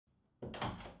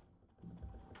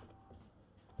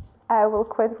I will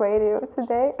quit radio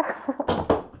today.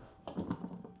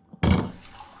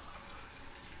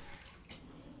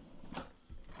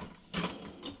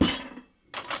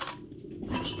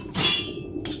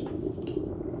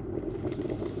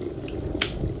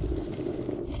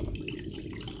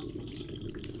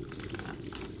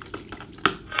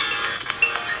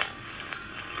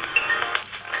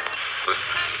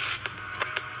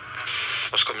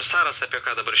 Apie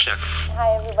ką dabar šneka?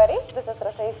 Hi everybody, this is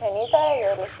Anita.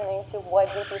 You're listening to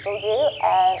What Do People Do,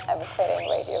 and I'm quitting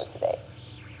radio today.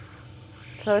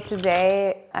 So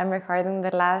today I'm recording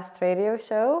the last radio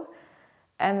show,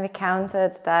 and we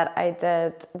counted that I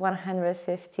did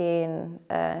 115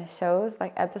 shows,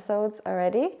 like episodes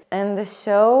already. In the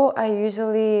show, I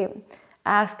usually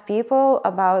ask people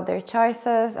about their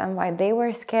choices and why they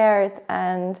were scared,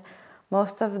 and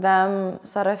most of them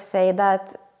sort of say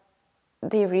that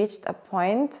they reached a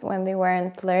point when they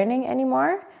weren't learning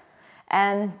anymore.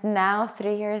 And now,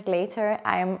 3 years later,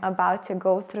 I'm about to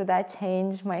go through that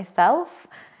change myself.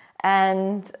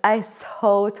 And I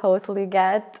so totally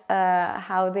get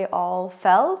how they all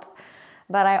felt.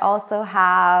 But I also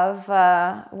have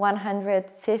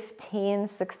 115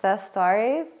 success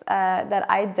stories that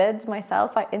I did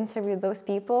myself. I interviewed those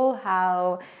people,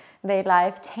 how their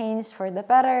life changed for the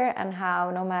better, and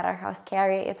how no matter how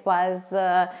scary it was,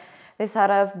 they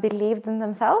sort of believed in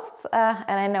themselves,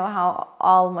 and I know how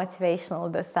all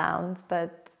motivational this sounds, but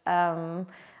I'm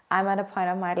at a point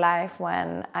of my life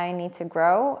when I need to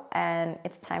grow, and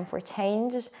it's time for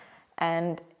change,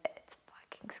 and it's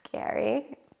fucking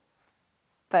scary,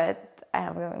 but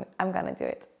I'm gonna do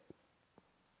it.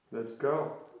 Let's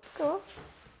go. Cool.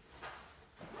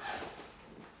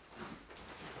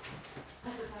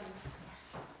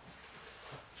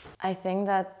 I think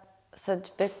that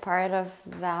such big part of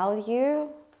value,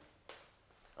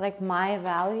 like my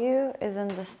value, is in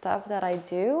the stuff that I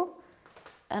do,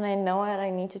 and I know that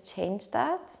I need to change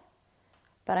that,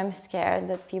 but I'm scared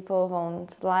that people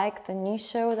won't like the new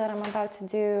show that I'm about to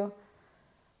do.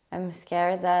 I'm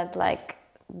scared that like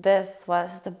this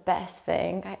was the best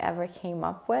thing I ever came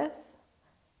up with,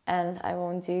 and I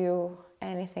won't do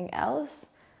anything else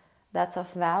that's of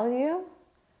value.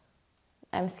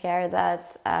 I'm scared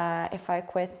that if I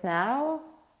quit now,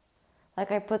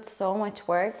 like I put so much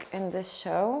work in this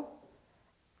show,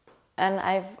 and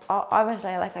I've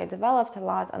obviously I developed a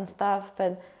lot and stuff,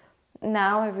 but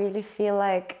now I really feel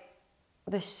like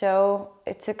the show,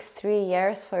 it took 3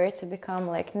 years for it to become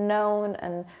like known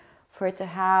and for it to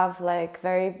have like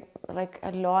very like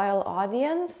a loyal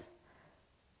audience.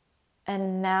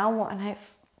 And now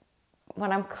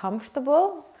when I'm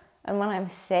comfortable and when I'm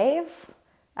safe,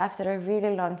 after a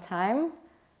really long time,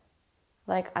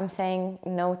 like I'm saying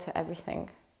no to everything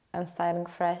and starting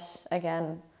fresh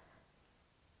again.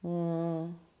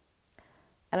 And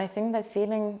I think that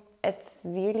feeling, it's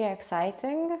really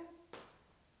exciting.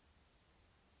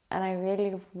 And I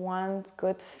really want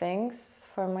good things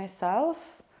for myself.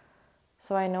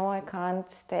 So I know I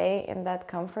can't stay in that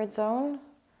comfort zone.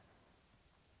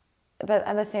 But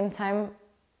at the same time,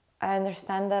 I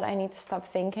understand that I need to stop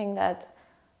thinking that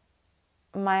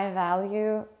my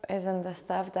value is in the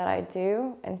stuff that I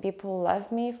do, and people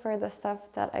love me for the stuff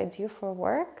that I do for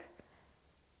work.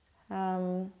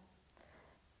 And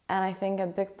I think a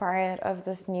big part of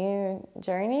this new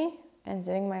journey and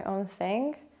doing my own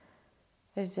thing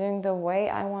is doing the way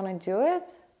I want to do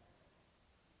it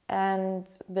and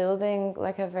building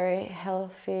like a very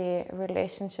healthy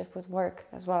relationship with work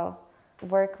as well.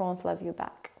 Work won't love you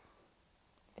back,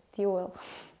 but you will.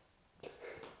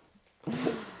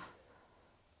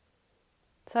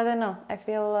 So I don't know, I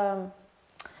feel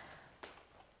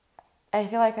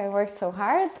like I worked so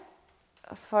hard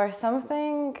for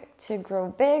something to grow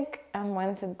big, and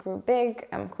once it grew big,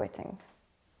 I'm quitting.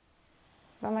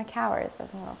 But I'm a coward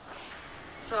as well.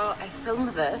 So I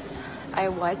filmed this, I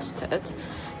watched it,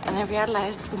 and I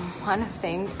realized one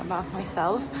thing about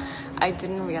myself I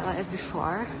didn't realize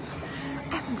before.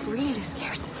 I'm really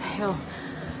scared to fail.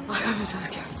 Like, I'm so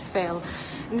scared to fail.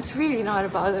 And it's really not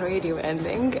about the radio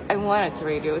ending. I wanted the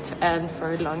radio to end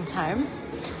for a long time.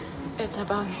 It's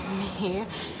about me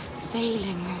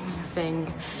failing this new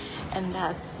thing. And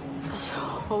that's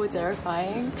so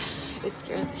terrifying. It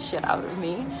scares the shit out of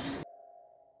me.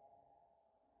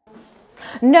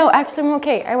 No, actually I'm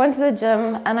okay. I went to the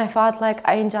gym and I felt like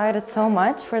I enjoyed it so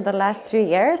much for the last 3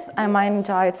 years. I might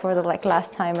enjoy it for the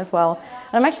last time as well.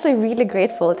 And I'm actually really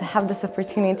grateful to have this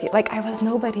opportunity. Like, I was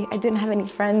nobody. I didn't have any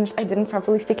friends. I didn't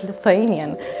properly speak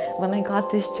Lithuanian. When I got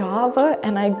this job,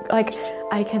 and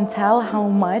I can tell how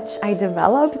much I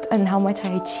developed and how much I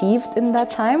achieved in that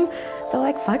time. So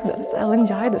like, fuck this. I'll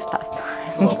enjoy this last time.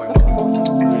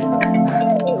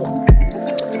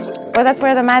 Well, that's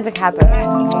where the magic happens.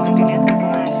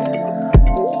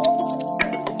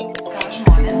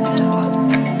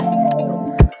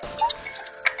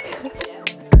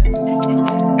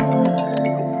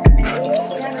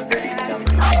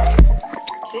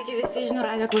 Sveiki visi žinių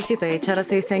radijo klausytojai, čia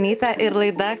Rasa Jusionytė ir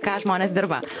laida Ką žmonės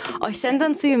dirba. O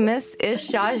šiandien su jumis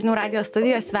iš šios žinių radijo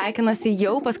studijos sveikinasi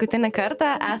jau paskutinį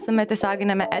kartą, esame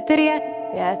tiesioginėme eteryje.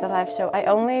 Yes, the live show. I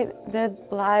only did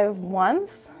live once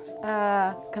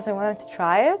because I wanted to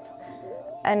try it.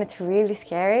 And it's really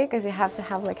scary because you have to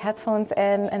have like headphones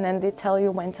in and then they tell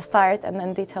you when to start and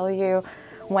then they tell you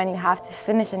when you have to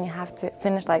finish, and you have to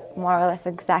finish like more or less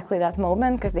exactly that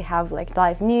moment because they have like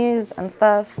live news and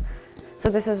stuff. So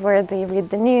this is where they read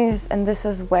the news, and this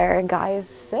is where guys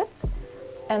sit.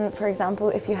 And for example,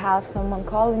 if you have someone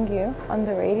calling you on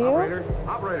the radio,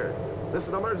 Operator, this is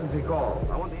an emergency call.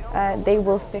 they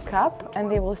will pick up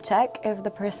and they will check if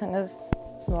the person is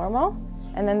normal,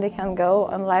 and then they can go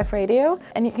on live radio.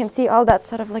 And you can see all that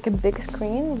sort of like a big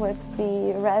screen with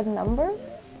the red numbers.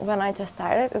 When I just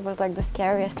started, it was like the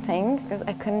scariest thing because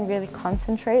I couldn't really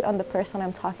concentrate on the person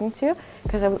I'm talking to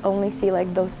because I would only see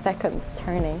like those seconds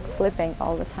turning, flipping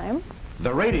all the time.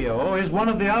 The radio is one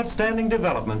of the outstanding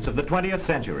developments of the 20th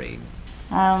century.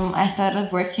 I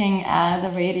started working at the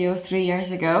radio 3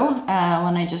 years ago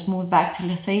when I just moved back to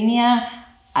Lithuania.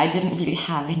 I didn't really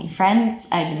have any friends.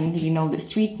 I didn't really know the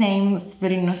street names.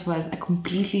 Vilnius was a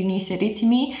completely new city to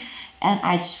me. And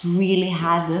I just really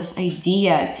had this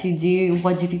idea to do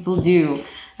what do people do.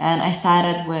 And I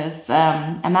started with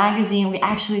a magazine. We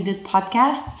actually did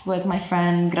podcasts with my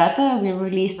friend Greta. We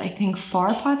released, I think,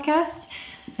 4 podcasts.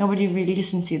 Nobody really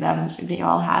listened to them. They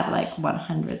all had like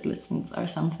 100 listens or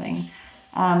something.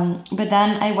 But then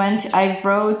I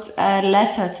wrote a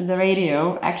letter to the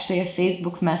radio, actually a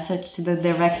Facebook message to the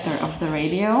director of the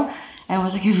radio. And it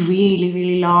was like a really,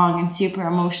 really long and super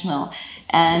emotional.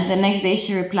 And the next day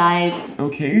she replied,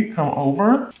 Okay, come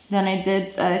over. Then I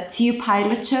did 2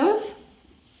 pilot shows.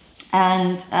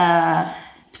 And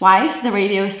twice the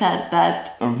radio said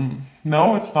that,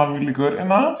 No, it's not really good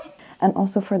enough. and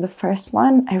also for the first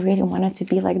one, I really wanted to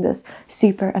be like this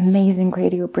super amazing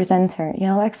radio presenter, you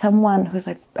know, like someone who's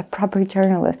like a proper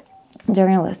journalist.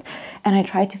 And I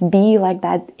tried to be like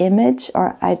that image,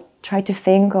 or I tried to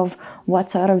think of what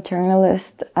sort of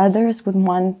journalist others would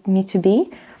want me to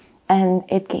be. And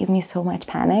it gave me so much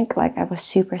panic. Like I was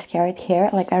super scared here.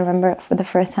 Like I remember for the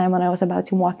first time when I was about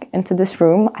to walk into this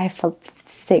room, I felt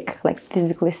sick, like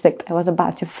physically sick. I was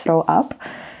about to throw up.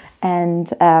 And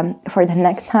for the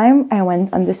next time, I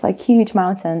went on this like huge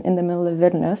mountain in the middle of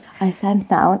Vilnius. I sat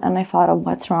down and I thought of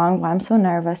what's wrong, why I'm so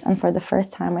nervous. And for the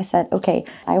first time I said, okay,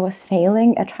 I was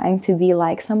failing at trying to be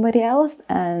like somebody else.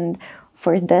 And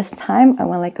for this time, I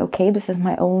went like, okay, this is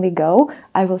my only go.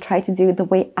 I will try to do it the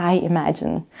way I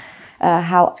imagine.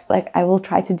 I will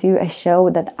try to do a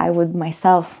show that I would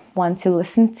myself want to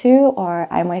listen to, or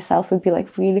I myself would be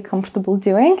like really comfortable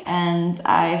doing. And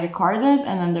I recorded,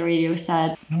 and then the radio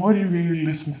said, Nobody really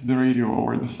listens to the radio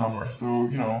over the summer, so,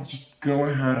 just go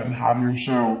ahead and have your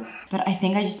show. But I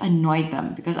think I just annoyed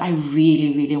them because I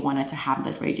really, really wanted to have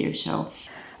that radio show.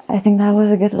 I think that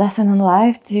was a good lesson in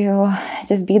life, to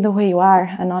just be the way you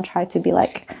are and not try to be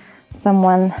like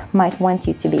someone might want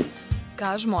you to be.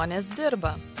 Ką žmonės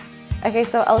dirba? Okay,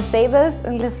 so I'll say this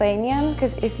in Lithuanian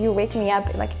because if you wake me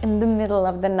up like in the middle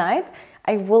of the night,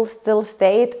 I will still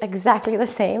say it exactly the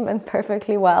same and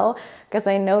perfectly well because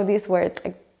I know these words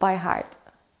like by heart.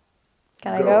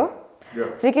 Can I go?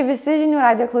 Sveiki visi žinių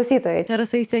radijo klausytojai. Čia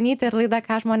Rasa Jusionytė ir laida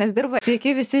Ką žmonės dirba.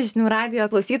 Sveiki visi žinių radijo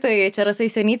klausytojai. Čia Rasa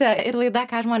Jusionytė ir laida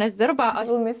Ką žmonės dirba. I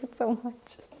will miss it so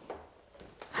much.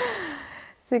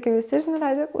 Sveiki visi žinių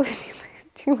radijo klausytojai.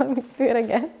 Do you want me to do it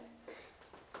again?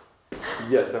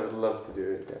 Yes, I would love to do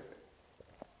it again.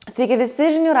 Sveiki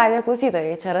visi žinių radijo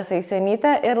klausytojai. Čia Rasa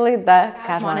Jusionytė ir laida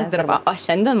Ką žmonės dirba. O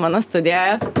šiandien mano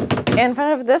studijoje. In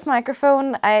front of this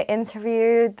microphone, I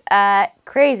interviewed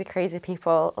crazy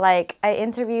people. Like, I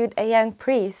interviewed a young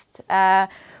priest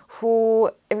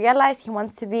who realized he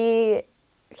wants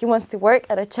to work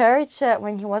at a church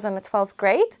when he was in the 12th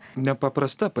grade.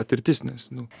 Nepaprasta patirtis, nes,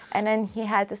 And then he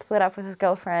had to split up with his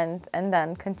girlfriend and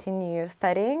then continue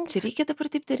studying. Čia reikia dabar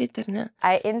taip daryti, ar ne?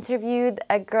 I interviewed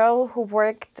a girl who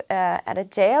worked at a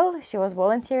jail. She was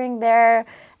volunteering there,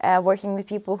 working with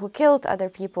people who killed other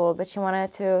people, but she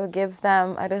wanted to give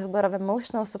them a little bit of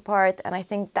emotional support, and I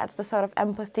think that's the sort of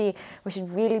empathy we should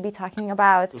really be talking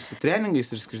about. Su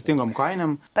treningais ir skirtingom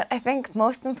kainom. But I think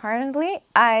most importantly,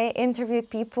 I interviewed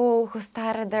people who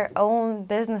started their own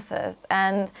businesses,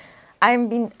 and I'm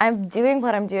doing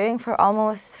what I'm doing for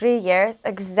almost 3 years,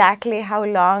 exactly how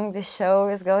long the show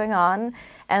is going on.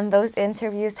 And those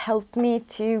interviews helped me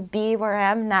to be where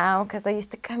I am now, because I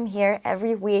used to come here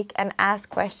every week and ask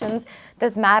questions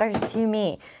that matter to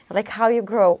me. Like how you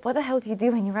grow. What the hell do you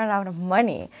do when you run out of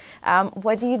money?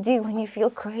 What do you do when you feel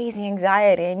crazy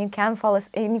anxiety and you can't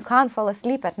fall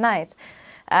asleep at night?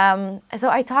 So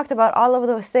I talked about all of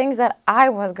those things that I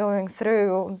was going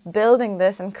through building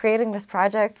this and creating this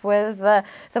project with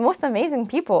the most amazing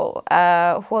people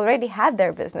who already had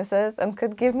their businesses and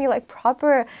could give me like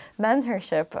proper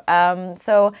mentorship.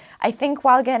 So I think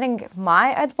while getting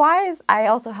my advice, I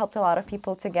also helped a lot of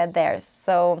people to get theirs.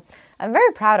 So I'm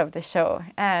very proud of the show,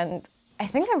 and I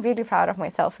think I'm really proud of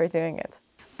myself for doing it.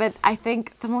 But I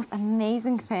think the most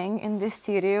amazing thing in this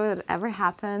studio that ever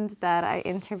happened, that I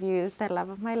interviewed the love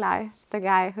of my life, the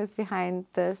guy who's behind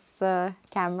this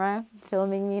camera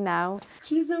filming me now.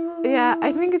 Yeah,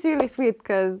 I think it's really sweet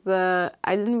because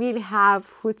I didn't really have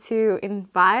who to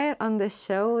invite on the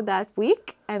show that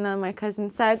week. And then my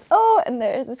cousin said, oh, and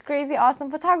there's this crazy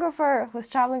awesome photographer who's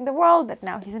traveling the world, but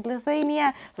now he's in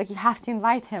Lithuania. Like, you have to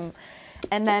invite him.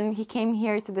 And then he came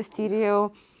here to the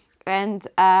studio. And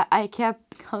I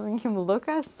kept calling him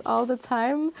Lucas all the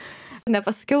time.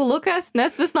 Nepasakiau Lukas,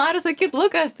 nes vis noriu sakyti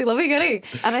Lukas, tai labai gerai.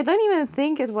 And I don't even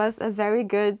think it was a very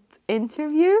good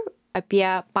interview.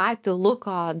 Apie patį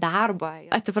Luko darbą.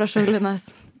 Atsiprašau, Linas.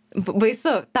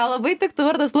 Baisu, tau labai tiktų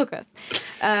vardas Lukas.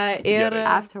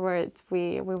 Afterwards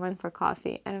we went for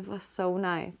coffee and it was so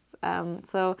nice.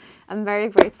 So I'm very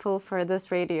grateful for this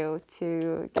radio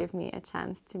to give me a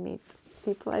chance to meet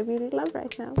people I really love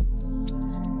right now.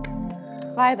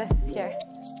 Vaidas here.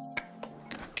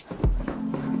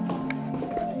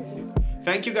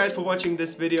 Thank you guys for watching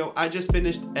this video. I just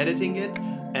finished editing it,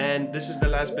 and this is the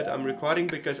last bit I'm recording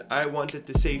because I wanted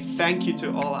to say thank you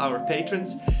to all our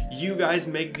patrons. You guys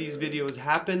make these videos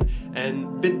happen,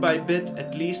 and bit by bit,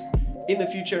 at least in the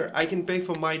future, I can pay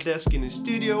for my desk in the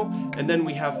studio, and then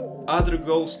we have other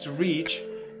goals to reach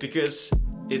because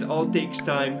it all takes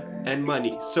time and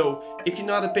money. So if you're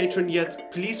not a patron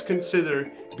yet, please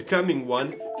consider becoming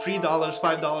one. $3, $5,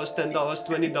 $10,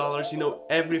 $20, you know,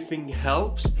 everything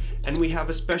helps. And we have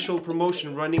a special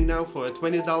promotion running now for a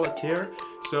 $20 tier.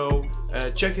 So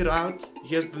check it out.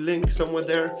 Here's the link somewhere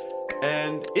there.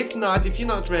 And if you're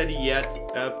not ready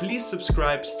yet, please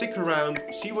subscribe, stick around,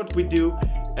 see what we do,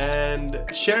 and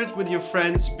share it with your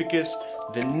friends, because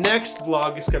the next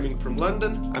vlog is coming from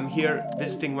London. I'm here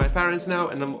visiting my parents now,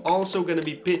 and I'm also gonna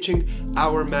be pitching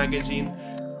our magazine,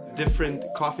 different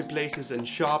coffee places and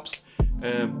shops,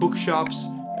 bookshops,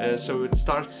 so it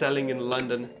starts selling in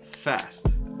London fast.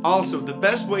 Also, the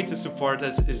best way to support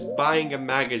us is buying a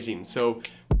magazine, so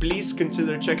please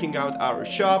consider checking out our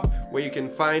shop, where you can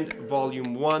find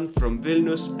volume 1 from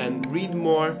Vilnius and read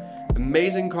more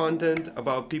amazing content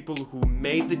about people who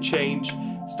made the change,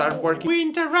 start working. We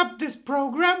interrupt this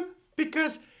program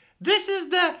because this is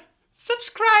the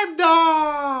Subscribe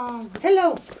Dog!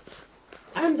 Hello,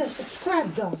 I'm the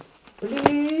Subscribe Dog.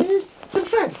 Please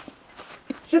subscribe.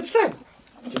 Subscribe.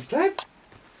 Subscribe.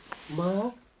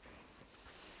 Ma.